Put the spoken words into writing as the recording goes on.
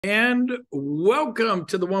And welcome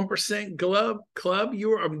to the 1% Glove Club.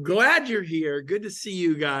 I'm glad you're here. Good to see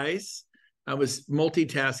you guys. I was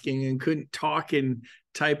multitasking and couldn't talk and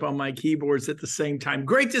type on my keyboards at the same time.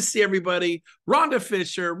 Great to see everybody. Rhonda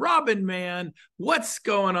Fisher, Robin Mann, what's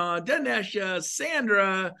going on? Danesha,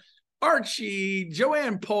 Sandra, Archie,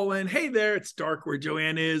 Joanne Poland. Hey there, it's dark where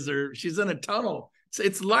Joanne is, or she's in a tunnel.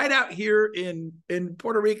 It's light out here in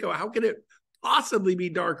Puerto Rico. How could it possibly be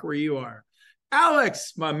dark where you are?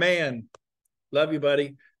 Alex, my man. Love you,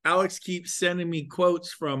 buddy. Alex keeps sending me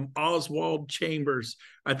quotes from Oswald Chambers.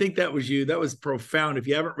 I think that was you. That was profound. If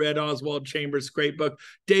you haven't read Oswald Chambers, great book.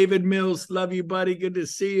 David Mills, love you, buddy. Good to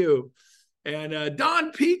see you. And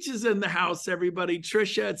Don Peach is in the house, everybody.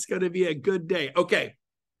 Trisha, it's going to be a good day. Okay.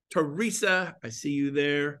 Teresa, I see you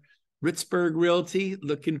there. Ritzburg Realty,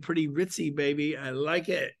 looking pretty ritzy, baby. I like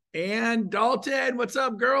it. And Dalton, what's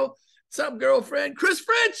up, girl? What's up, girlfriend? Chris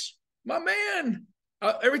French. My man,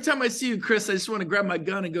 every time I see you, Chris, I just want to grab my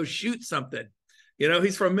gun and go shoot something. You know,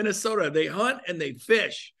 he's from Minnesota. They hunt and they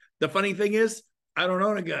fish. The funny thing is, I don't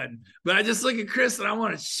own a gun, but I just look at Chris and I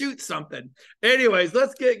want to shoot something. Anyways,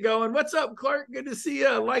 let's get going. What's up, Clark? Good to see you.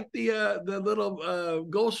 I like the little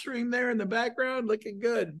Gulf Stream there in the background. Looking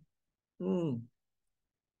good.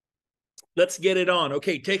 Let's get it on.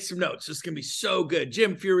 Okay, take some notes. This is going to be so good.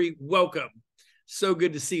 Jim Fury, welcome. So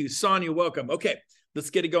good to see you. Sonia, welcome. Okay. Let's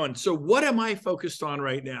get it going. So what am I focused on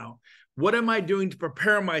right now? What am I doing to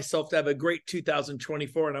prepare myself to have a great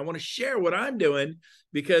 2024? And I want to share what I'm doing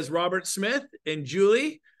because Robert Smith and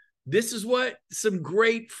Julie, this is what some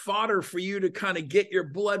great fodder for you to kind of get your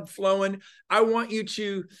blood flowing. I want you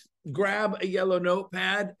to grab a yellow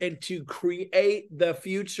notepad and to create the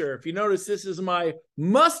future. If you notice, this is my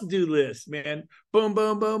must-do list, man. Boom,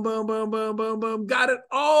 boom, boom, boom, boom, boom, boom, boom. Got it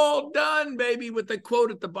all done, baby, with the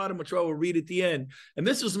quote at the bottom, which I will read at the end. And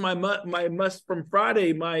this was my must from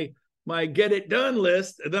Friday, my get it done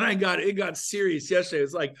list. And then it got serious yesterday.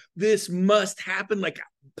 It's like, this must happen, like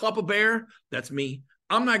Papa Bear. That's me.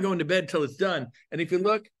 I'm not going to bed till it's done. And if you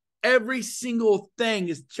look, every single thing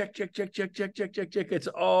is check, check, check, check, check, check, check, check. It's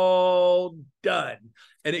all done.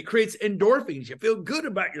 And it creates endorphins. You feel good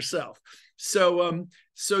about yourself. So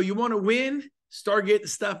you want to win, start getting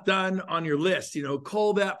stuff done on your list. You know,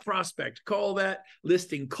 call that prospect, call that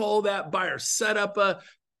listing, call that buyer, set up a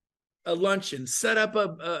luncheon, set up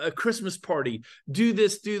a Christmas party, do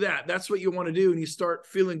this, do that. That's what you want to do. And you start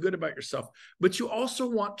feeling good about yourself. But you also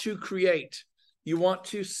want to create. You want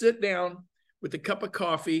to sit down with a cup of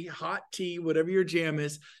coffee, hot tea, whatever your jam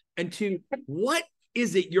is, and to what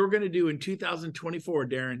is it you're going to do in 2024,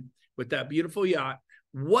 Darren, with that beautiful yacht?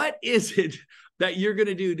 What is it that you're going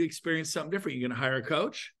to do to experience something different? You're going to hire a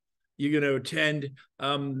coach? You're going to attend,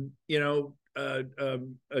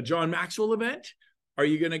 a John Maxwell event? Are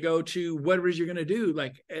you going to go to whatever it is you're going to do?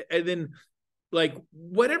 And then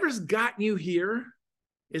whatever's gotten you here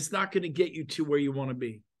is not going to get you to where you want to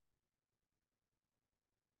be.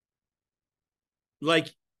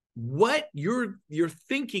 Like what you're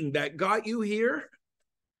thinking that got you here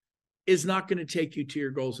is not going to take you to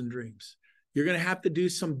your goals and dreams. You're going to have to do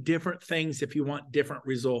some different things if you want different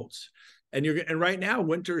results. And right now,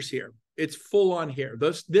 winter's here. It's full on here.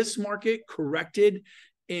 This market corrected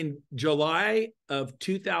in July of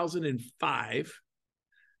 2005,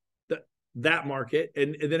 that market,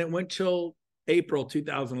 and then it went till April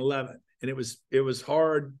 2011. And it was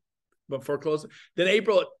hard before closing. Then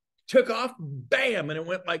April, took off, bam, and it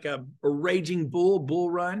went like a raging bull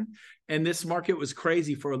run. And this market was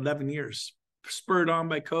crazy for 11 years, spurred on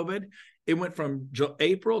by COVID. It went from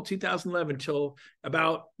April 2011 till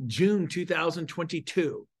about June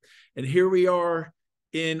 2022. And here we are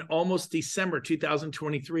in almost December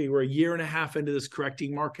 2023. We're a year and a half into this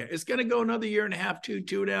correcting market. It's going to go another year and a half,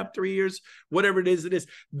 2.5, 3 years, whatever it is.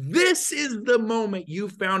 This is the moment you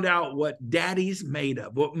found out what daddy's made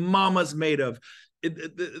of, what mama's made of.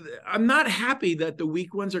 I'm not happy that the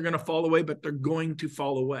weak ones are going to fall away, but they're going to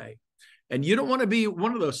fall away. And you don't want to be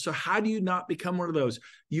one of those. So how do you not become one of those?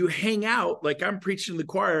 You hang out, like I'm preaching to the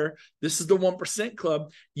choir. This is the 1%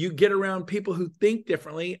 Club. You get around people who think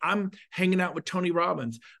differently. I'm hanging out with Tony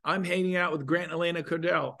Robbins. I'm hanging out with Grant and Elena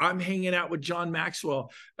Cordell. I'm hanging out with John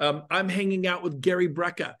Maxwell. I'm hanging out with Gary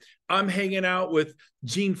Brecka. I'm hanging out with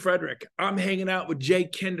Gene Frederick. I'm hanging out with Jay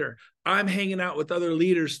Kinder. I'm hanging out with other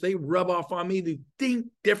leaders. They rub off on me. They think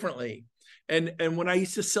differently. And when I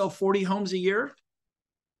used to sell 40 homes a year,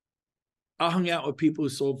 I hung out with people who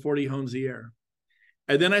sold 40 homes a year.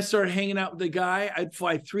 And then I started hanging out with a guy. I'd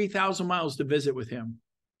fly 3,000 miles to visit with him.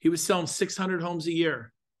 He was selling 600 homes a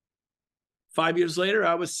year. 5 years later,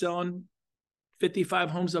 I was selling 55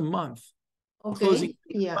 homes a month. Okay.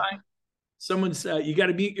 Yeah. Someone's, you got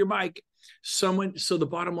to mute your mic. So the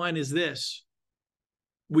bottom line is this.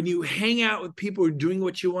 When you hang out with people who are doing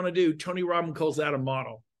what you want to do, Tony Robbins calls that a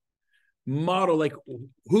model. Model, like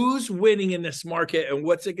who's winning in this market and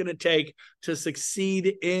what's it going to take to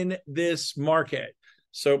succeed in this market.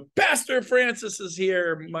 So Pastor Francis is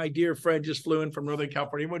here. My dear friend just flew in from Northern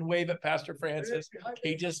California. Everyone wave at Pastor Francis.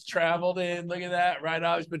 He just traveled in. Look at that. Right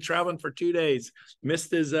now, he's been traveling for 2 days. Missed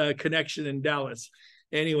his connection in Dallas.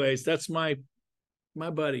 Anyways, that's my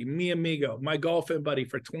buddy, mi amigo, my golfing buddy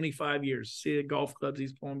for 25 years. See the golf clubs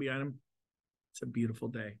he's pulling behind him? It's a beautiful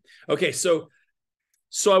day. Okay, so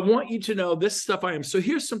I want you to know this stuff I am. So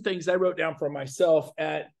here's some things I wrote down for myself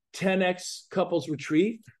at 10X Couples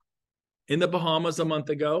Retreat in the Bahamas a month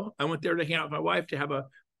ago. I went there to hang out with my wife to have a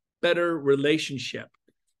better relationship,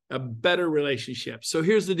 So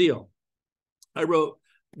here's the deal. I wrote,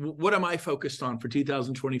 what am I focused on for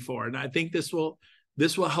 2024? And I think this will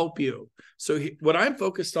help you. So what I'm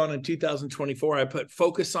focused on in 2024, I put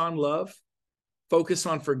focus on love, focus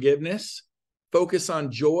on forgiveness, focus on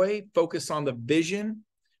joy, focus on the vision,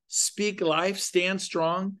 speak life, stand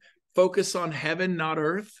strong, focus on heaven, not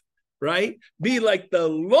earth, right? Be like the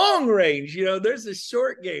long range. There's a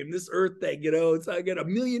short game, this earth thing, it's I get $1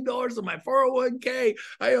 million on my 401k.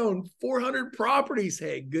 I own 400 properties.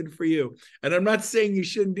 Hey, good for you. And I'm not saying you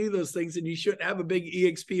shouldn't do those things and you shouldn't have a big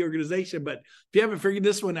EXP organization, but if you haven't figured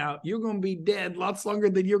this one out, you're going to be dead lots longer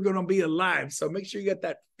than you're going to be alive. So make sure you get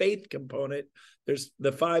that faith component. There's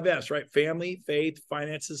the 5 F's, right? Family, faith,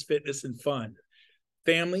 finances, fitness, and fun.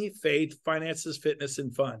 Family, faith, finances, fitness,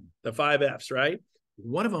 and fun. The 5 F's, right?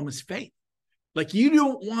 One of them is faith. Like you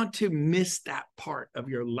don't want to miss that part of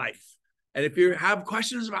your life. And if you have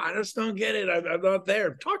questions about, I just don't get it, I'm not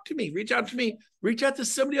there, talk to me, reach out to me, reach out to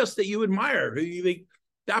somebody else that you admire, who you think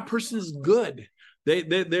that person's good. They're,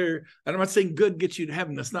 and I'm not saying good gets you to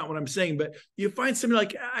heaven. That's not what I'm saying. But you find somebody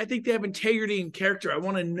like, I think they have integrity and character. I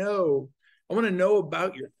want to know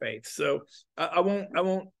about your faith. So I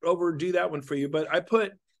won't overdo that one for you, but I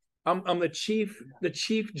put, I'm the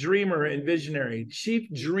chief dreamer and visionary.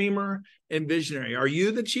 Chief dreamer and visionary. Are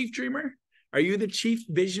you the chief dreamer? Are you the chief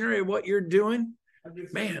visionary of what you're doing?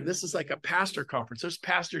 Man, this is like a pastor conference. There's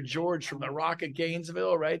Pastor George from the Rock of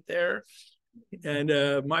Gainesville right there.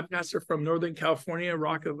 And my pastor from Northern California,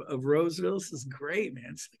 Rock of Roseville. This is great, man.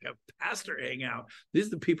 It's like a pastor hangout. These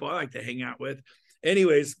are the people I like to hang out with.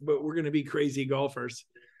 Anyways, but we're going to be crazy golfers.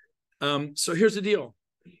 So here's the deal.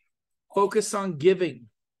 Focus on giving.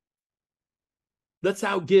 Let's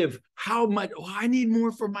outgive. How much? Oh, I need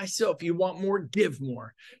more for myself. You want more? Give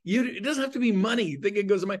more. It doesn't have to be money. You think it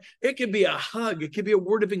goes to money. It could be a hug. It could be a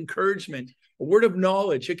word of encouragement, a word of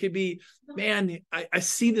knowledge. It could be, man, I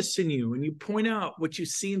see this in you. And you point out what you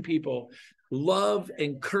see in people. Love,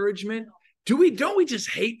 encouragement. Don't we just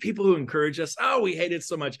hate people who encourage us? Oh, we hate it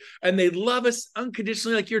so much. And they love us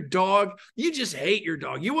unconditionally, like your dog. You just hate your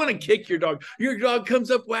dog. You want to kick your dog. Your dog comes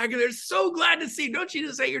up wagging. They're so glad to see. Don't you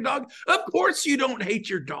just hate your dog? Of course you don't hate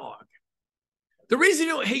your dog. The reason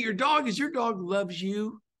you don't hate your dog is your dog loves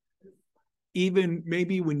you even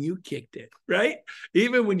maybe when you kicked it, right?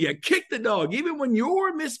 Even when you kick the dog, even when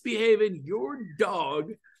you're misbehaving, your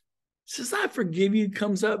dog says, I forgive you,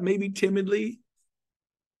 comes up maybe timidly.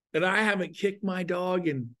 And I haven't kicked my dog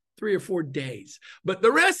in 3 or 4 days. But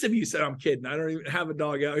the rest of you said, I'm kidding. I don't even have a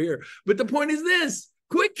dog out here. But the point is this.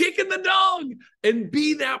 Quit kicking the dog and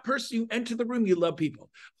be that person. You enter the room. You love people.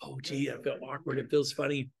 Oh, gee, I feel awkward. It feels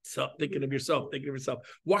funny. Thinking of yourself.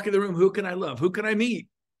 Walk in the room. Who can I love? Who can I meet?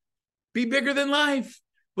 Be bigger than life.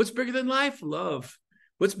 What's bigger than life? Love.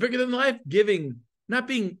 What's bigger than life? Giving. Not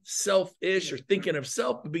being selfish or thinking of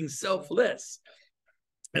self, but being selfless.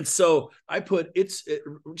 And so I put,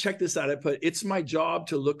 check this out. I put, it's my job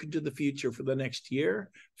to look into the future for the next year,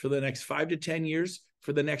 for the next 5 to 10 years,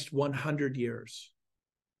 for the next 100 years.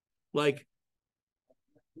 Like,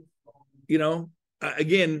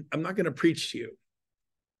 again, I'm not going to preach to you.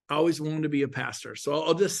 I always wanted to be a pastor. So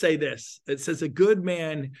I'll just say this. It says a good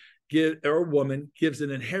man or a woman gives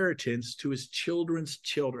an inheritance to his children's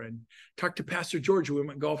children. Talk to Pastor George. We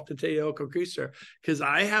went golf to Teoco Creaser because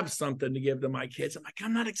I have something to give to my kids. I'm like,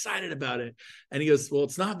 I'm not excited about it. And he goes, well,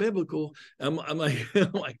 it's not biblical. I'm like,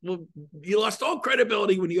 well, you lost all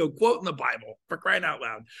credibility when you go quoting the Bible, for crying out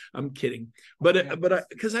loud. I'm kidding. But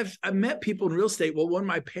because I've met people in real estate. Well, when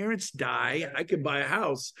my parents die, I can buy a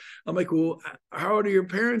house. I'm like, well, how old are your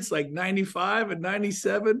parents? Like 95 and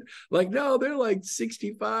 97? Like, no, they're like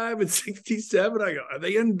 65 and 67. I go, are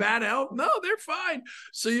they in bad health? No, they're fine.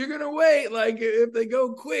 So you're going to wait. Like if they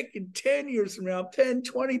go quick in 10 years from now, 10,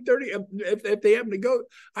 20, 30, if they happen to go,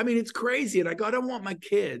 I mean, it's crazy. And I go, I don't want my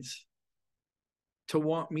kids to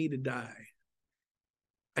want me to die.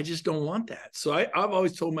 I just don't want that. So I've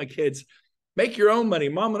always told my kids, make your own money.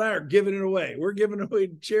 Mom and I are giving it away. We're giving it away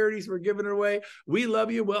to charities. We're giving it away. We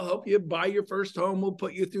love you. We'll help you buy your first home. We'll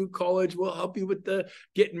put you through college. We'll help you with the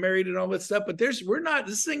getting married and all that stuff. But this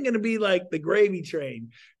isn't going to be like the gravy train.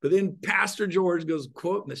 But then Pastor George goes,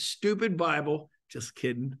 quoting the stupid Bible. Just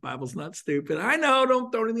kidding. Bible's not stupid. I know.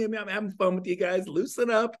 Don't throw anything at me. I'm having fun with you guys.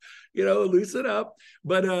 Loosen up, loosen up.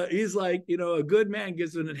 But he's like, a good man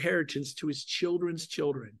gives an inheritance to his children's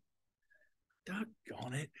children.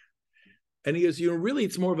 Doggone it. And he goes, really,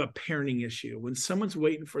 it's more of a parenting issue. When someone's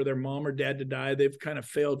waiting for their mom or dad to die, they've kind of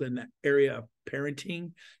failed in that area of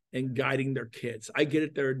parenting and guiding their kids. I get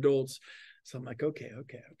it. They're adults. So I'm like, okay.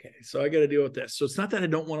 So I got to deal with this. So it's not that I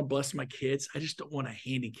don't want to bless my kids. I just don't want to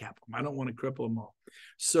handicap them. I don't want to cripple them all.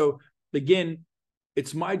 So again,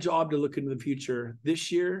 it's my job to look into the future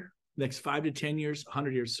this year, next 5 to 10 years,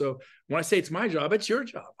 100 years. So when I say it's my job, it's your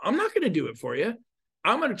job. I'm not going to do it for you.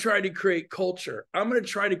 I'm going to try to create culture. I'm going to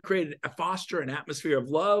try to foster an atmosphere of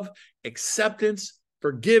love, acceptance,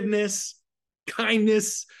 forgiveness,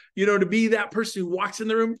 kindness, to be that person who walks in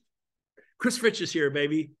the room. Chris Fritch is here,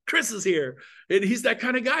 baby. Chris is here. And he's that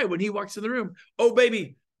kind of guy when he walks in the room. Oh,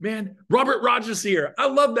 baby, man, Robert Rogers is here. I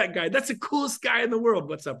love that guy. That's the coolest guy in the world.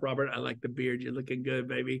 What's up, Robert? I like the beard. You're looking good,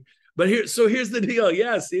 baby. But here's the deal.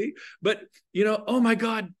 Yeah, see? But, oh my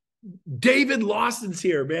God, David Lawson's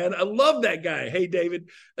here, man. I love that guy. Hey, David,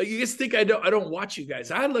 you just think I don't watch you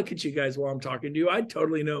guys. I look at you guys while I'm talking to you. I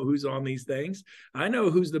totally know who's on these things. I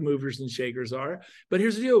know who's the movers and shakers are. But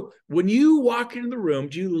here's the deal. When you walk into the room,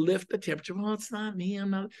 do you lift the temperature? Well, it's not me.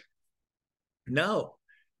 I'm not. No.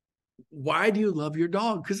 Why do you love your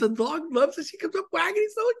dog? Because the dog loves us. He comes up wagging.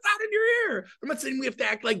 He's so excited in your ear. I'm not saying we have to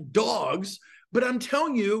act like dogs, but I'm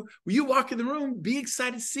telling you, when you walk in the room, be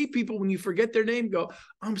excited to see people. When you forget their name, go,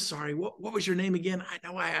 I'm sorry, what was your name again? I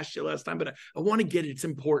know I asked you last time, but I want to get it. It's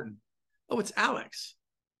important. Oh, it's Alex.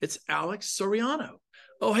 It's Alex Soriano.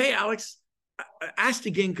 Oh, hey, Alex. I asked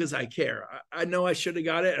again because I care. I know I should have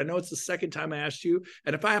got it. I know it's the second time I asked you.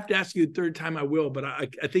 And if I have to ask you a third time, I will. But I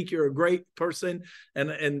think you're a great person.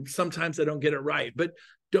 And sometimes I don't get it right. But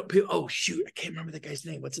don't people, oh, shoot, I can't remember the guy's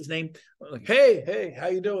name. What's his name? I'm like, hey, how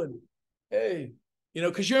you doing? Hey,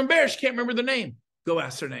 because you're embarrassed, you can't remember their name. Go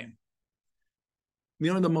ask their name.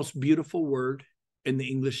 The most beautiful word in the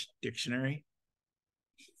English dictionary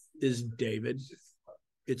is David.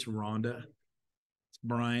 It's Rhonda. It's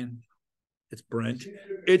Brian. It's Brent.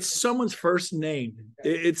 It's someone's first name.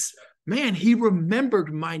 Man, he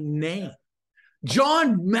remembered my name.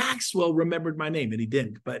 John Maxwell remembered my name, and he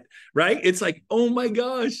didn't, but right? It's like, oh my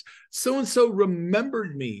gosh, so-and-so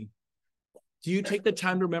remembered me. Do you take the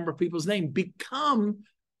time to remember people's name? Become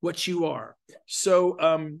what you are. So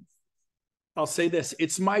I'll say this.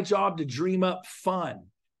 It's my job to dream up fun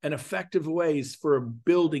and effective ways for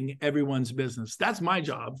building everyone's business. That's my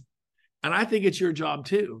job. And I think it's your job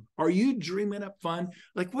too. Are you dreaming up fun?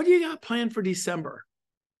 Like, what do you got planned for December?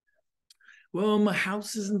 Well, my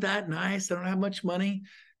house isn't that nice. I don't have much money.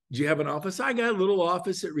 Do you have an office? I got a little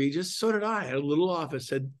office at Regis. So did I. I had a little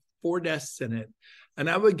office, had 4 desks in it. And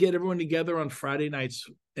I would get everyone together on Friday nights,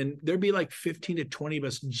 and there'd be like 15 to 20 of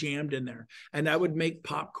us jammed in there. And I would make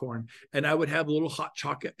popcorn, and I would have little hot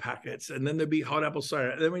chocolate packets, and then there'd be hot apple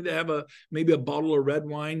cider. And then we'd have maybe a bottle of red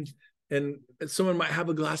wine, and someone might have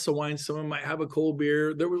a glass of wine. Someone might have a cold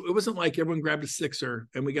beer. It wasn't like everyone grabbed a sixer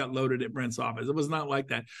and we got loaded at Brent's office. It was not like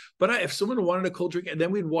that. But if someone wanted a cold drink, and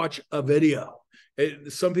then we'd watch a video.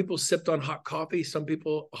 Some people sipped on hot coffee, some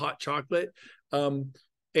people hot chocolate.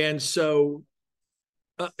 And so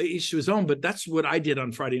each to his own, but that's what I did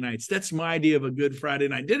on Friday nights. That's my idea of a good Friday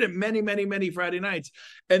night. Did it many, many, many Friday nights.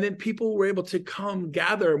 And then people were able to come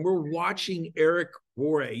gather, and we're watching Eric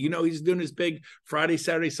Worre. He's doing his big Friday,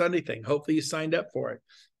 Saturday, Sunday thing. Hopefully you signed up for it.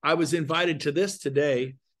 I was invited to this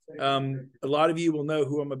today. A lot of you will know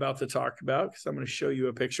who I'm about to talk about because I'm going to show you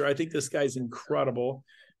a picture. I think this guy's incredible.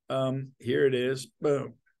 Here it is.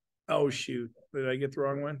 Boom. Oh, shoot. Did I get the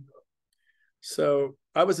wrong one? So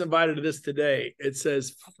I was invited to this today. It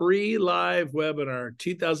says free live webinar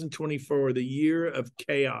 2024, the year of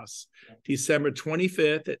chaos, December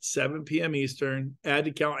 25th at 7 p.m. Eastern. Add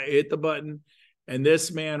to calendar, hit the button. And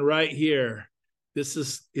this man right here,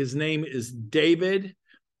 his name is David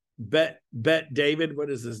Bet David.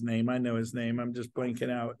 What is his name? I know his name. I'm just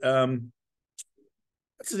blanking out.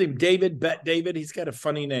 What's his name? David Bet David. He's got a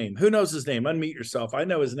funny name. Who knows his name? Unmute yourself. I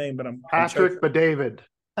know his name, but I'm Patrick Bedavid.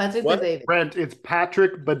 Patrick Bedavid. Brent, it's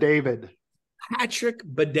Patrick Bedavid. Patrick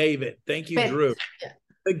Bedavid. Thank you, Drew. Yeah.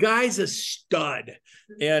 The guy's a stud.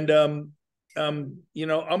 And I'm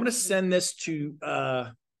going to send this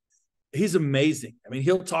to he's amazing. I mean,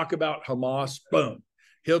 he'll talk about Hamas, boom.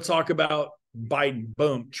 He'll talk about Biden,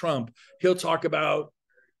 boom, Trump. He'll talk about,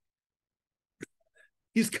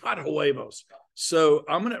 he's got huevos. So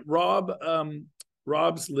I'm going to,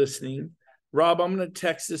 Rob's listening. Rob, I'm going to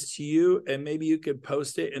text this to you and maybe you could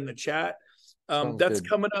post it in the chat. That's good.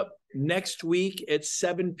 Coming up next week at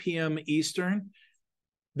 7 p.m. Eastern.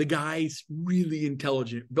 The guy's really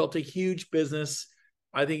intelligent, built a huge business.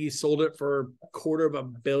 I think he sold it for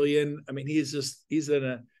 $250 million. I mean, he's a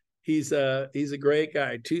great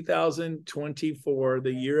guy. 2024,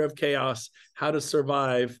 the year of chaos, how to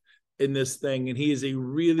survive in this thing. And he is a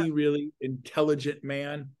really, really intelligent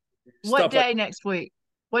man. What day next week?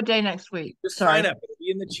 What day next week? Just sign up. It'll be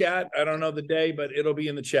in the chat. I don't know the day, but it'll be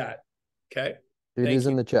in the chat. Okay. It is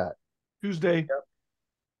in the chat. Tuesday. Yep.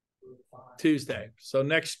 Tuesday. So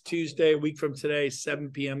next Tuesday, a week from today, 7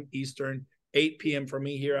 p.m. Eastern, 8 p.m. for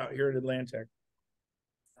me out here at Atlantic.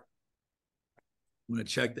 I'm going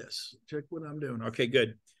to check this. Check what I'm doing. Okay,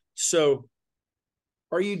 good. So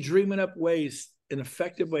are you dreaming up ways and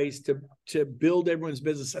effective ways to build everyone's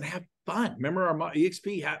business and have fun? Remember our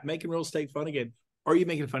EXP, making real estate fun again. Are you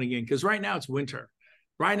making it fun again? Because right now it's winter.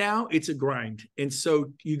 Right now it's a grind. And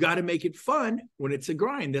so you got to make it fun when it's a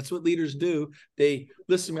grind. That's what leaders do. They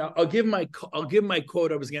listen to me. I'll give my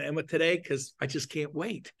quote I was going to end with today because I just can't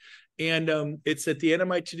wait. And it's at the end of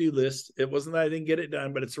my to-do list. It wasn't that I didn't get it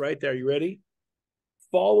done, but it's right there. You ready?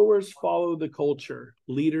 Followers follow the culture.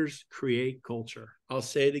 Leaders create culture. I'll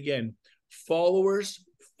say it again. Followers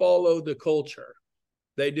follow the culture.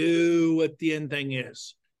 They do what the end thing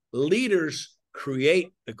is. Leaders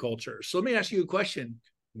create the culture. So let me ask you a question.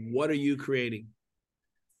 What are you creating?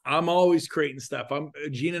 I'm always creating stuff.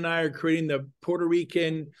 Gene and I are creating the Puerto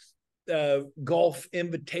Rican Golf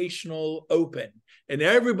Invitational Open. And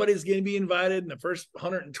everybody's going to be invited. And the first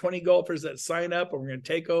 120 golfers that sign up, and we're going to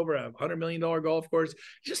take over a $100 million golf course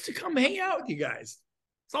just to come hang out with you guys.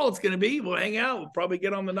 That's all it's going to be. We'll hang out. We'll probably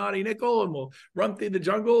get on the naughty nickel and we'll run through the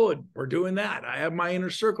jungle, and we're doing that. I have my inner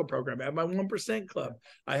circle program. I have my 1% club.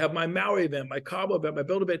 I have my Maui event, my Cabo event, my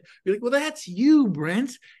build event. You're like, well, that's you,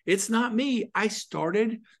 Brent. It's not me. I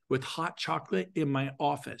started with hot chocolate in my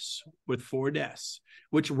office with 4 desks,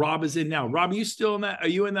 which Rob is in now. Rob, are you still in that? Are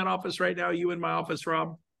you in that office right now? Are you in my office,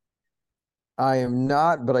 Rob? I am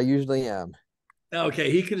not, but I usually am. Okay.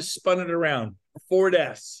 He could have spun it around. 4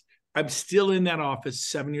 desks. I'm still in that office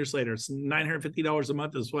 7 years later. It's $950 a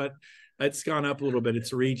month is what it's gone up a little bit.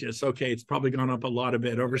 It's Regis. Okay. It's probably gone up a lot of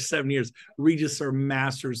bit over 7 years. Regis are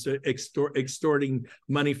masters at extorting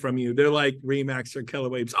money from you. They're like Remax or Keller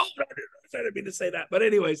Williams. Oh, I didn't mean to say that. But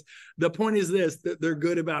anyways, the point is this, that they're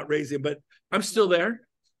good about raising, but I'm still there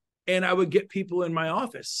and I would get people in my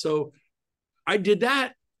office. So I did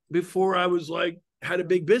that before I was like, had a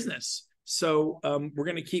big business. So we're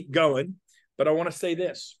going to keep going, but I want to say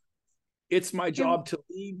this. It's my job to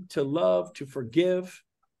lead, to love, to forgive.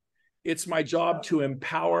 It's my job to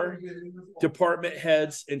empower department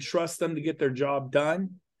heads and trust them to get their job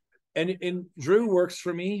done. And Drew works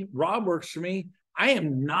for me. Rob works for me. I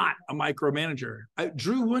am not a micromanager.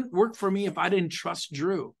 Drew wouldn't work for me if I didn't trust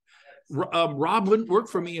Drew. Rob wouldn't work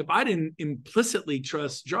for me if I didn't implicitly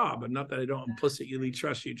trust Job. And not that I don't implicitly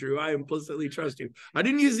trust you, Drew. I implicitly trust you. I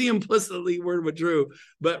didn't use the implicitly word with Drew,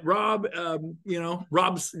 but Rob,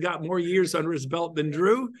 Rob's got more years under his belt than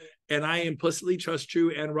Drew, and I implicitly trust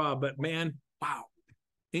Drew and Rob. But man, wow.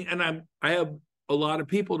 And I have a lot of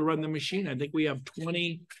people to run the machine. I think we have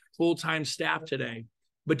 20 full-time staff today.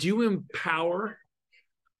 But do you empower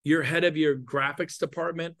your head of your graphics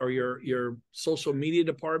department or your social media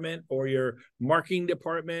department or your marketing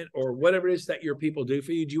department or whatever it is that your people do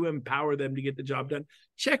for you? Do you empower them to get the job done?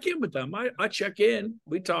 Check in with them. I check in.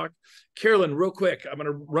 We talk. Carolyn, real quick, I'm going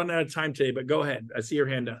to run out of time today, but go ahead. I see your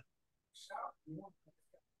hand up.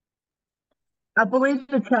 I believe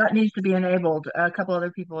the chat needs to be enabled. A couple other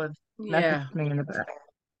people have messaged me in the back.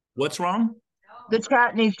 What's wrong? The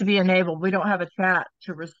chat needs to be enabled. We don't have a chat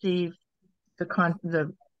to receive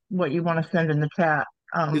the what you want to send in the chat.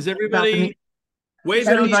 Is everybody wave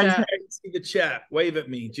at me? I see the chat. Wave at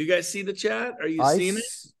me. Do you guys see the chat? Are you seeing it?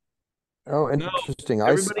 Oh, interesting.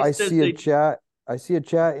 No. I see a chat. I see a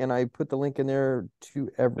chat, and I put the link in there to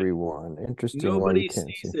everyone. Interesting. Nobody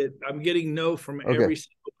sees it. I'm getting no from every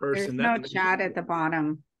single person. There's no chat at the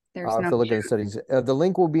bottom. I'll have to look at the settings. The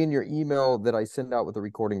link will be in your email that I send out with the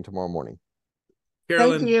recording tomorrow morning.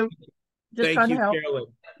 Carolyn, thank you. Thank you, Carolyn.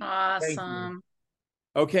 Awesome.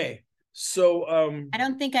 Okay, so I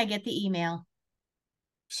don't think I get the email.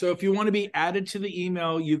 So if you want to be added to the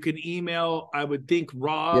email, you can email, I would think,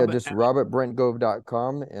 Rob. Yeah, just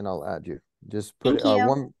rob@brentgove.com and I'll add you. Just put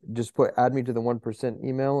add me to the 1%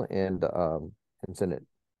 email and send it.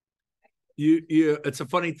 it's a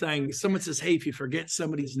funny thing. Someone says, hey, if you forget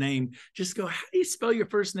somebody's name, just go, how do you spell your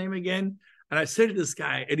first name again? And I said to this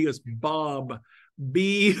guy, and he goes, Bob,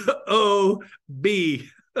 B-O-B.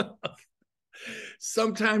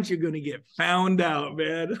 Sometimes you're going to get found out,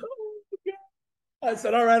 man. I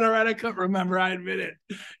said, all right, I couldn't remember. I admit it.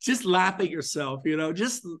 Just laugh at yourself,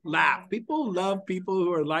 just laugh. People love people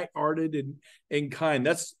who are lighthearted and kind.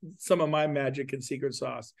 That's some of my magic and secret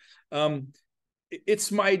sauce.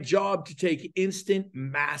 It's my job to take instant,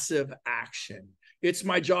 massive action. It's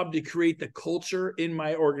my job to create the culture in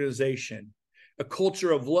my organization, a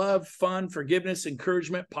culture of love, fun, forgiveness,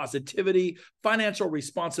 encouragement, positivity, financial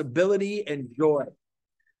responsibility, and joy.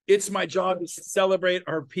 It's my job to celebrate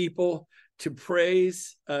our people, to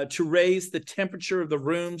raise the temperature of the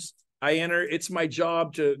rooms I enter. It's my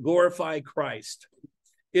job to glorify Christ.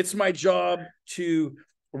 It's my job to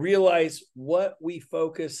realize what we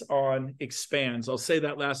focus on expands. I'll say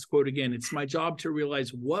that last quote again. It's my job to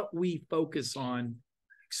realize what we focus on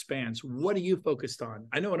expands. What are you focused on?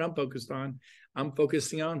 I know what I'm focused on. I'm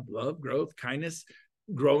focusing on love, growth, kindness,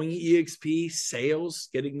 growing EXP, sales,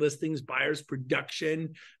 getting listings, buyers,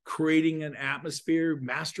 production, creating an atmosphere,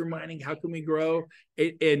 masterminding. How can we grow?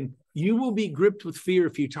 And you will be gripped with fear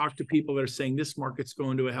if you talk to people that are saying this market's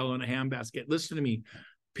going to a hell in a handbasket. Listen to me.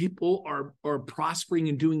 People are prospering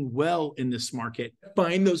and doing well in this market.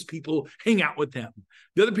 Find those people, hang out with them.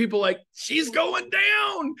 The other people like, she's going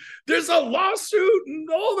down. There's a lawsuit and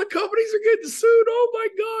all the companies are getting sued. Oh my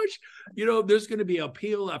gosh. There's going to be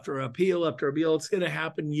appeal after appeal after appeal. It's going to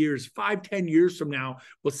happen years, 5-10 years from now.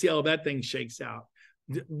 We'll see how that thing shakes out.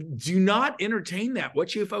 Do not entertain that.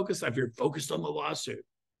 What you focus on, if you're focused on the lawsuit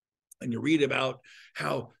and you read about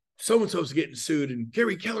how so-and-so's getting sued and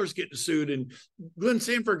Gary Keller's getting sued and Glenn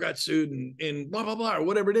Sanford got sued and blah, blah, blah, or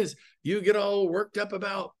whatever it is. You get all worked up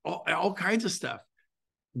about all kinds of stuff.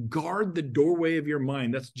 Guard the doorway of your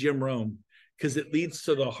mind. That's Jim Rome, because it leads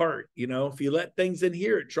to the heart. If you let things in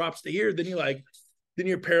here, it drops to here. Then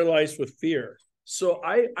you're paralyzed with fear. So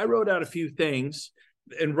I wrote out a few things.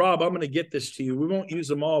 And Rob, I'm going to get this to you. We won't use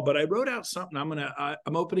them all, but I wrote out something.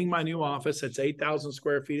 I'm opening my new office. It's 8,000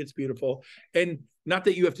 square feet. It's beautiful. And not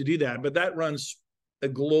that you have to do that, but that runs a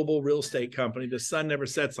global real estate company. The sun never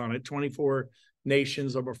sets on it. 24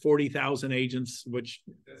 nations, over 40,000 agents, which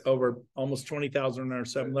over almost 20,000 in our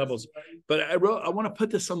 7 levels. But I want to put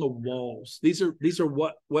this on the walls. These are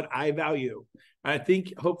what I value. I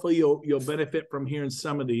think hopefully you'll benefit from hearing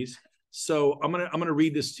some of these. So I'm gonna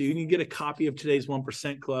read this to you. You can get a copy of today's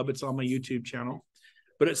 1% Club. It's on my YouTube channel.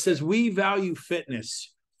 But it says, we value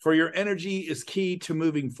fitness, for your energy is key to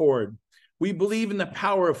moving forward. We believe in the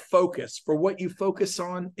power of focus, for what you focus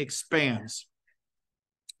on expands.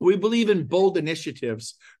 We believe in bold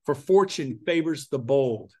initiatives, for fortune favors the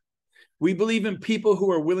bold. We believe in people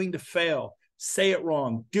who are willing to fail, say it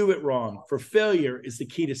wrong, do it wrong, for failure is the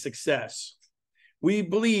key to success. We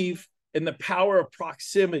believe in the power of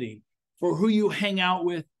proximity, for who you hang out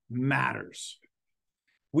with matters.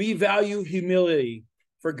 We value humility,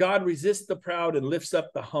 for God resists the proud and lifts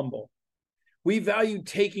up the humble. We value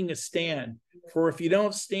taking a stand, for if you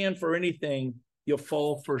don't stand for anything, you'll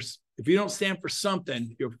fall for, if you don't stand for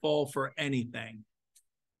something, you'll fall for anything.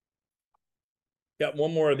 Got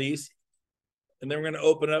one more of these, and then we're going to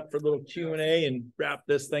open up for a little Q&A and wrap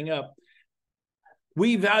this thing up.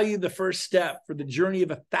 We value the first step, for the journey of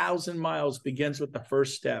 1,000 miles begins with the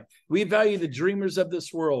first step. We value the dreamers of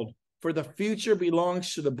this world, for the future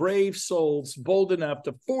belongs to the brave souls bold enough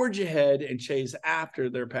to forge ahead and chase after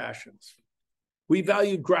their passions. We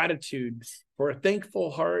value gratitude, for a thankful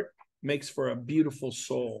heart makes for a beautiful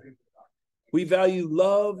soul. We value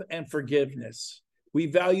love and forgiveness. We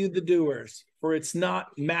value the doers, for it's not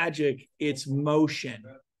magic, it's motion.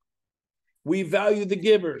 We value the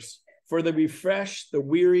givers, for they refresh the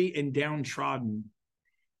weary and downtrodden.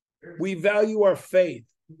 We value our faith,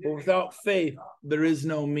 for without faith, there is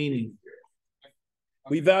no meaning.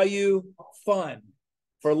 We value fun,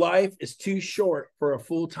 for life is too short for a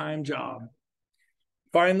full-time job.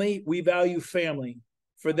 Finally, we value family,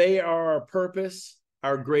 for they are our purpose,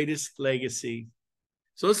 our greatest legacy.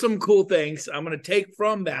 So there's some cool things I'm going to take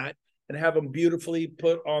from that and have them beautifully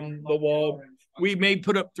put on the wall. We may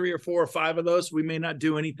put up 3 or 4 or 5 of those. We may not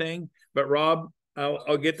do anything, but Rob,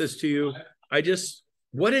 I'll get this to you.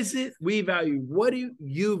 What is it we value? What do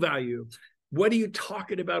you value? What are you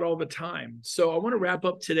talking about all the time? So I want to wrap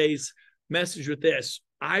up today's message with this.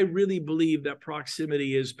 I really believe that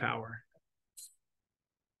proximity is power.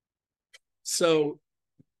 So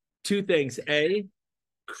 2 things. A,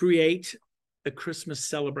 create a Christmas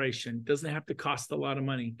celebration. Doesn't have to cost a lot of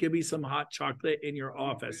money. Give me some hot chocolate in your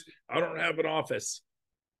office. I don't have an office.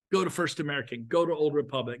 Go to First American, go to Old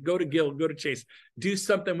Republic, go to Guild, go to Chase, do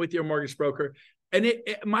something with your mortgage broker. And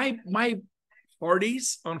my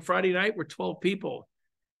parties on Friday night were 12 people.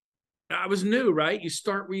 I was new, right? You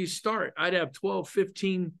start where you start. I'd have 12,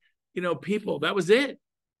 15, people. That was it.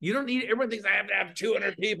 You don't need, everyone thinks I have to have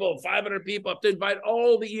 200 people, 500 people. I have to invite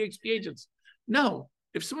all the EXP agents. No,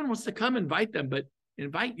 if someone wants to come, invite them, but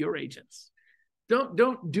invite your agents.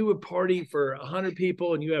 Don't do a party for 100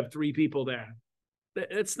 people and you have 3 people there.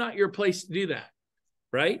 It's not your place to do that,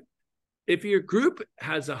 right? If your group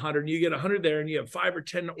has 100, you get 100 there and you have 5 or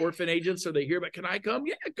 10 orphan agents, or they hear about, can I come?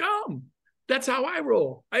 Yeah, come. That's how I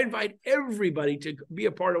roll. I invite everybody to be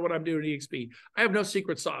a part of what I'm doing at EXP. I have no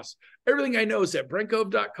secret sauce. Everything I know is at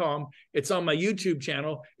brentgove.com. It's on my YouTube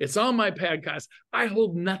channel. It's on my podcast. I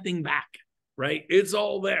hold nothing back, right? It's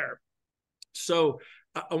all there. So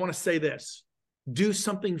I want to say this. Do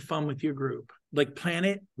something fun with your group. Like, plan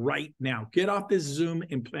it right now. Get off this Zoom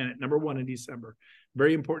and plan it. Number 1 in December.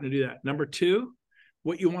 Very important to do that. Number 2,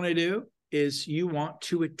 what you want to do is you want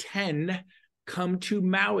to come to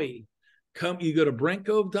Maui. You go to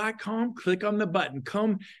brentgove.com, click on the button,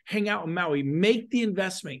 come hang out in Maui, make the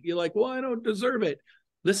investment. You're like, well, I don't deserve it.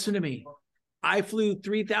 Listen to me. I flew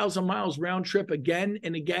 3,000 miles round trip again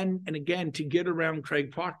and again and again to get around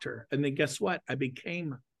Craig Proctor. And then guess what? I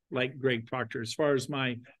became like Greg Proctor as far as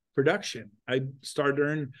my production. I started to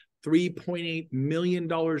earn $3.8 million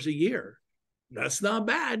a year. That's not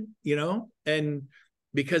bad, and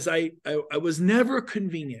because I was never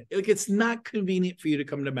convenient. Like, it's not convenient for you to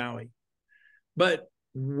come to Maui. But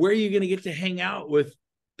where are you going to get to hang out with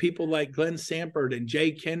people like Glenn Sampert and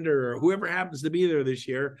Jay Kinder or whoever happens to be there this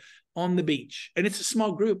year on the beach? And it's a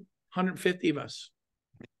small group, 150 of us.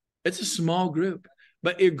 It's a small group.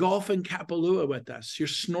 But you're golfing Kapalua with us. You're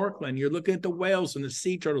snorkeling. You're looking at the whales and the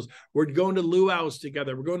sea turtles. We're going to luau's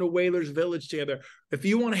together. We're going to Whalers Village together. If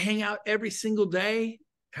you want to hang out every single day,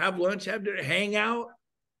 have lunch, have dinner, hang out,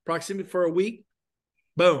 proximity for a week,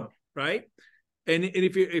 boom, right? And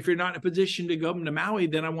if you're not in a position to go to Maui,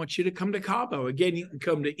 then I want you to come to Cabo. Again, you can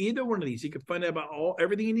come to either one of these. You can find out about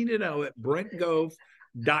everything you need to know at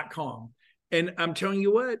brentgove.com. And I'm telling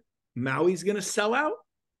you what, Maui's going to sell out.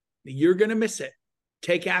 You're going to miss it.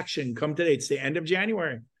 Take action. Come today. It's the end of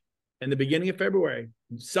January and the beginning of February.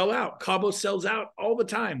 Sell out. Cabo sells out all the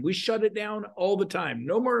time. We shut it down all the time.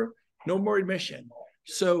 No more admission.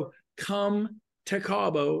 So come to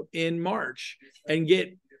Cabo in March and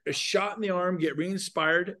get a shot in the arm, get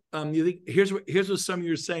re-inspired. Here's what some of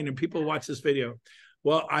you are saying, and people watch this video.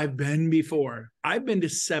 Well, I've been before. I've been to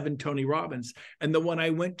 7 Tony Robbins, and the one I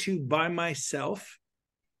went to by myself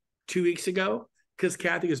 2 weeks ago, because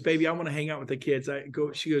Kathy goes, baby, I want to hang out with the kids.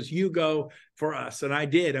 She goes, you go for us. And I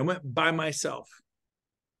did. I went by myself.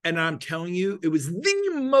 And I'm telling you, it was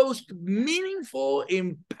the most meaningful,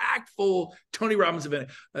 impactful Tony Robbins event.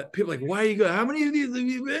 People are like, why are you going? How many of these have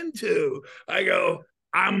you been to? I go,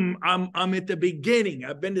 I'm at the beginning.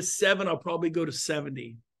 I've been to 7. I'll probably go to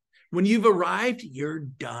 70. When you've arrived, you're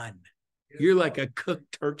done. You're like a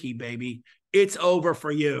cooked turkey, baby. It's over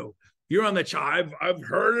for you. You're on the chive. I've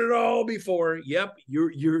heard it all before. Yep,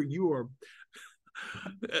 you are.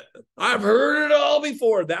 I've heard it all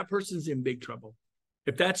before. That person's in big trouble.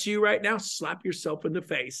 If that's you right now, slap yourself in the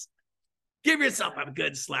face. Give yourself a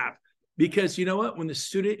good slap. Because you know what? When the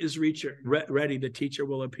student is ready, the teacher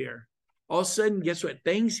will appear. All of a sudden, guess what?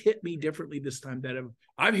 Things hit me differently this time.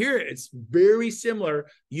 I'm here. It's very similar.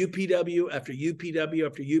 UPW after UPW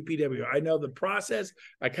after UPW. I know the process.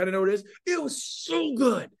 I kind of know what it is. It was so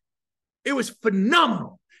good. It was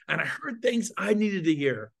phenomenal. And I heard things I needed to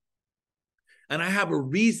hear. And I have a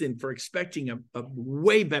reason for expecting a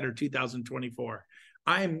way better 2024.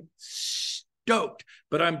 I'm stoked,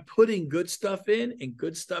 but I'm putting good stuff in, and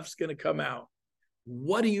good stuff's going to come out.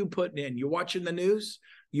 What are you putting in? You're watching the news?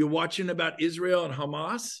 You're watching about Israel and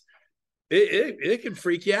Hamas? It can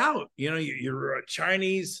freak you out. Your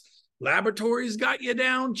Chinese laboratories got you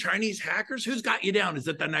down. Chinese hackers, who's got you down? Is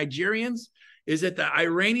it the Nigerians? Is it the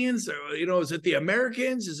Iranians? Is it the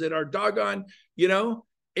Americans? Is it our doggone,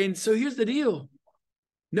 And so here's the deal.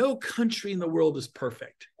 No country in the world is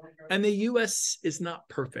perfect. And the U.S. is not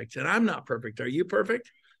perfect. And I'm not perfect. Are you perfect?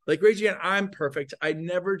 Like, raise your hand. I'm perfect. I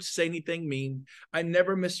never say anything mean. I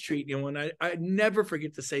never mistreat anyone. I never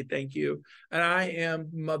forget to say thank you. And I am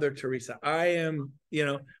Mother Teresa. I am,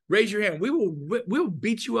 raise your hand. We'll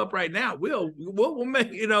beat you up right now. We'll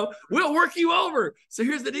make, we'll work you over. So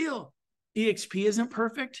here's the deal. EXP isn't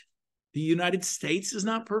perfect. The United States is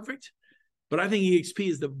not perfect. But I think EXP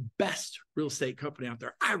is the best real estate company out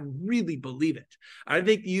there. I really believe it. I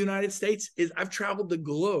think the United States I've traveled the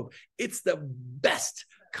globe. It's the best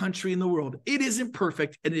country in the world. It isn't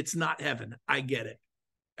perfect and it's not heaven. I get it.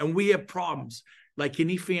 And we have problems like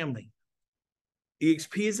any family.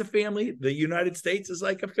 EXP is a family. The United States is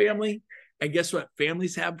like a family. And guess what?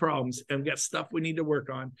 Families have problems and we've got stuff we need to work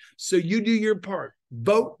on. So you do your part.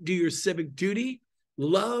 Vote, do your civic duty,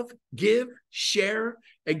 love, give, share,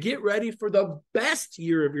 and get ready for the best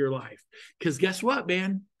year of your life. Because guess what,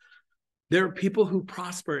 man? There are people who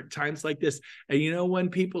prosper at times like this. And you know when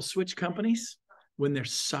people switch companies? When they're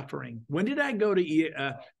suffering. When did I go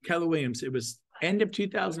to Keller Williams? It was end of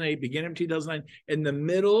 2008, beginning of 2009, in the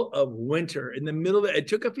middle of winter, in the middle of it. It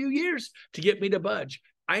took a few years to get me to budge.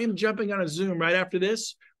 I am jumping on a Zoom right after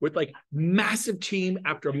this with like massive team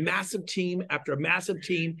after massive team after massive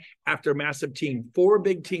team after massive team. 4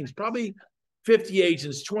 big teams, probably 50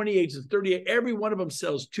 agents, 20 agents, 38. Every one of them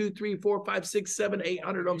sells 2, 3, 4, 5, 6, 7,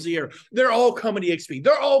 800 homes a year. They're all coming to EXP.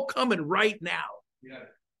 They're all coming right now. Yeah.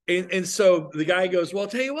 And so the guy goes, well, I'll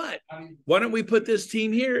tell you what, why don't we put this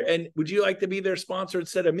team here? And would you like to be their sponsor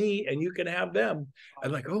instead of me? And you can have them.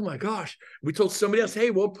 I'm like, oh my gosh. We told somebody else,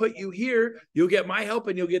 hey, we'll put you here. You'll get my help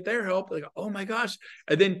and you'll get their help. Like, oh my gosh.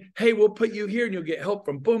 And then, hey, we'll put you here and you'll get help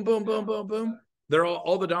from boom, boom, boom, boom, boom. They're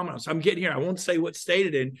all the dominoes. I'm getting here. I won't say what state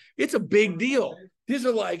it in. It's a big deal. These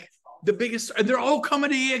are like the biggest, and they're all coming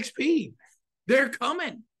to EXP. They're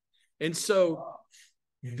coming. And so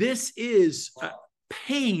this is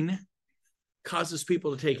pain causes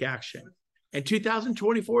people to take action. And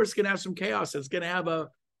 2024 is going to have some chaos. It's going to have a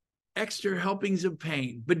extra helpings of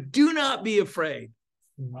pain. But do not be afraid.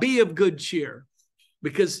 Be of good cheer,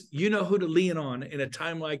 because you know who to lean on in a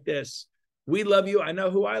time like this. We love you. I know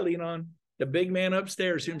who I lean on. The big man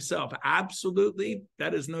upstairs himself. Absolutely.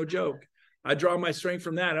 That is no joke. I draw my strength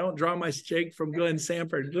from that. I don't draw my strength from Glenn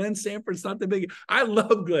Sanford. Glenn Sanford's not the big. I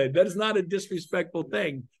love Glenn. That is not a disrespectful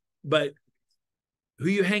thing. But who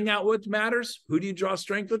you hang out with matters. Who do you draw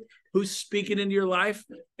strength with? Who's speaking into your life?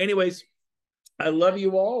 Anyways, I love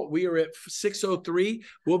you all. We are at 6:03.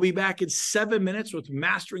 We'll be back in 7 minutes with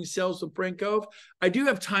Mastering Sales with Brent Gove. I do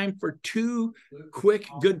have time for 2 quick,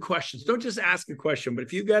 good questions. Don't just ask a question, but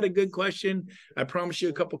if you got a good question, I promise you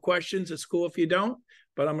a couple questions. It's cool if you don't,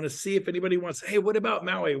 but I'm going to see if anybody wants, hey, what about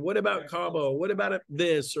Maui? What about Cabo? What about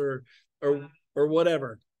this or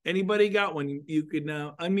whatever? Anybody got one? You could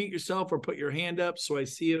unmute yourself or put your hand up so I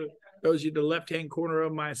see it. Those you to the left-hand corner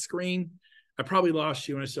of my screen. I probably lost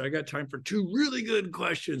you when I said I got time for 2 really good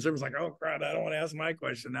questions. Everyone's like, oh, crap, I don't want to ask my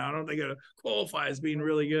question now. I don't think it qualifies being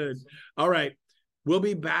really good. All right. We'll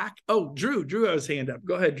be back. Oh, Drew has his hand up.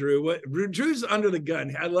 Go ahead, Drew. Drew's under the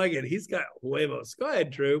gun. I like it. He's got huevos. Go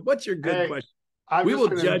ahead, Drew. What's your good question? We will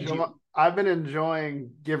judge you. I've been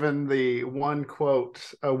enjoying giving the one quote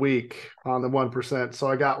a week on the 1%. So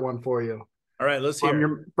I got one for you. All right, let's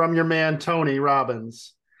hear from your man, Tony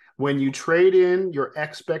Robbins. When you trade in your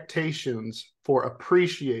expectations for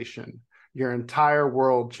appreciation, your entire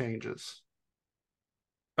world changes.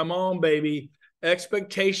 Come on, baby.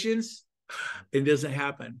 Expectations, it doesn't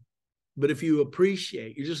happen. But if you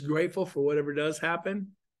appreciate, you're just grateful for whatever does happen,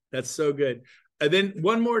 that's so good. And then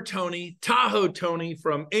one more Tony, Tahoe Tony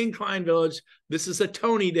from Incline Village. This is a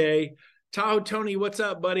Tony day. Tahoe Tony, what's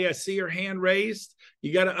up, buddy? I see your hand raised.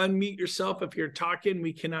 You got to unmute yourself if you're talking.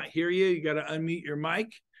 We cannot hear you. You got to unmute your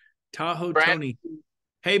mic. Tahoe Brent. Tony.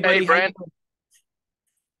 Hey, buddy. Hey, Brent.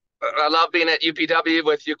 I love being at UPW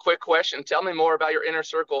with you. Quick question. Tell me more about your inner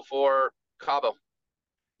circle for Cabo.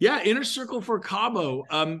 Yeah, inner circle for Cabo.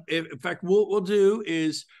 In fact, what we'll do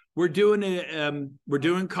is we're doing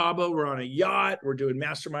Cabo. We're on a yacht. We're doing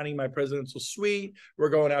masterminding my presidential suite. We're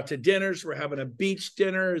going out to dinners. We're having a beach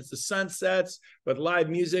dinner. It's the sunsets with live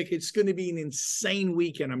music. It's going to be an insane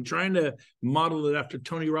weekend. I'm trying to model it after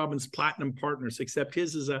Tony Robbins' Platinum Partners, except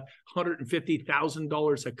his is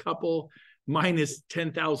 $150,000 a couple. Mine is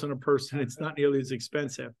 $10,000 a person. It's not nearly as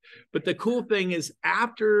expensive. But the cool thing is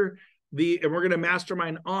and we're going to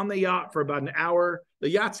mastermind on the yacht for about an hour. The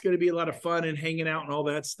yacht's going to be a lot of fun and hanging out and all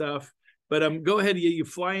that stuff. But go ahead. You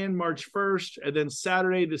fly in March 1st, and then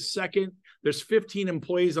Saturday the 2nd, there's 15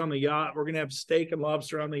 employees on the yacht. We're going to have steak and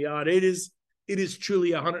lobster on the yacht. It is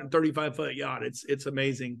truly a 135-foot yacht. It's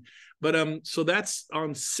amazing. But so that's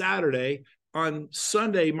on Saturday. On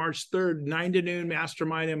Sunday, March 3rd, 9 to noon,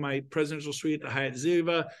 mastermind in my presidential suite at the Hyatt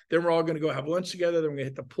Ziva. Then we're all going to go have lunch together. Then we're going to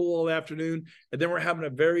hit the pool all afternoon. And then we're having a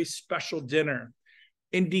very special dinner.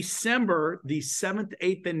 In December, the 7th,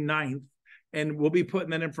 8th, and 9th, and we'll be putting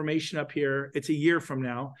that information up here. It's a year from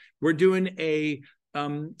now. We're doing a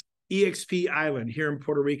EXP Island here in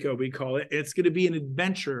Puerto Rico, we call it. It's going to be an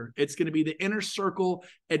adventure. It's going to be the Inner Circle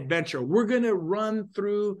Adventure. We're going to run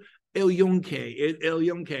through El Yunque.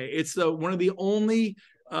 It's one of the only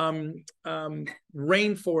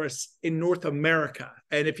rainforests in North America.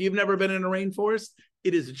 And if you've never been in a rainforest,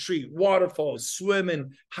 it is a treat. Waterfalls, swimming,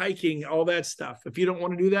 hiking, all that stuff. If you don't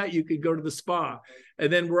want to do that, you could go to the spa.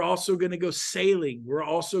 And then we're also going to go sailing. We're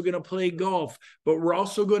also going to play golf, but we're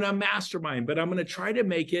also going to mastermind. But I'm going to try to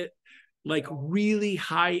make it like really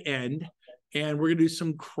high end. And we're going to do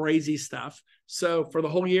some crazy stuff. So for the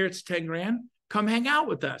whole year, it's 10 grand. Come hang out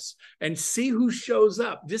with us and see who shows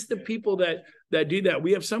up. Just the people that do that.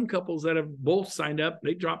 We have some couples that have both signed up.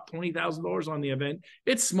 They dropped $20,000 on the event.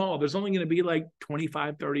 It's small. There's only going to be like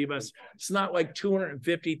 25, 30 of us. It's not like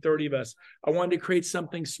 250, 30 of us. I wanted to create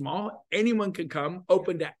something small. Anyone can come,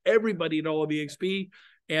 open to everybody at All of EXP.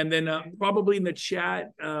 And then probably in the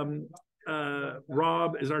chat,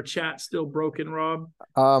 Rob, is our chat still broken, Rob?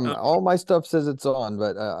 All my stuff says it's on,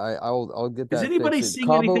 but I'll get that. Is anybody seeing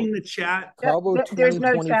anything in the chat? Cabo There's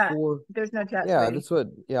no 2024. chat. There's no chat. Yeah, Brady. that's what.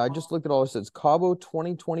 Yeah, I just looked at all this. It's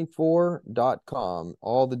Cabo2024.com.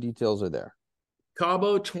 All the details are there.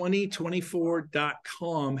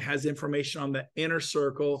 Cabo2024.com has information on the inner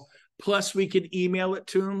circle. Plus, we could email it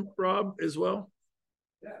to him, Rob, as well.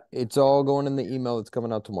 It's all going in the email that's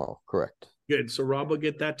coming out tomorrow. Correct. Good. So Rob will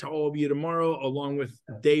get that to all of you tomorrow, along with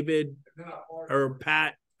David or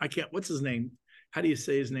Pat. What's his name? How do you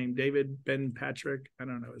say his name? David Ben Patrick? I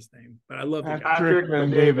don't know his name, but I love the guy. Patrick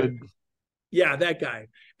and David. Yeah, that guy.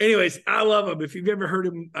 Anyways, I love him. If you've ever heard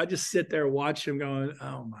him, I just sit there, watch him going,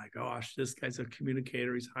 oh my gosh, this guy's a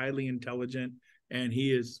communicator. He's highly intelligent, and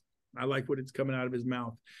I like what it's coming out of his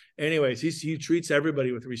mouth. Anyways, he treats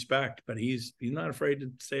everybody with respect, but he's not afraid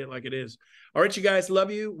to say it like it is. All right, you guys,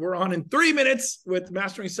 love you. We're on in 3 minutes with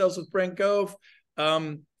Mastering Sales with Brent Gove.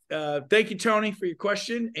 Thank you, Tony, for your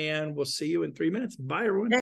question, and we'll see you in 3 minutes. Bye, everyone.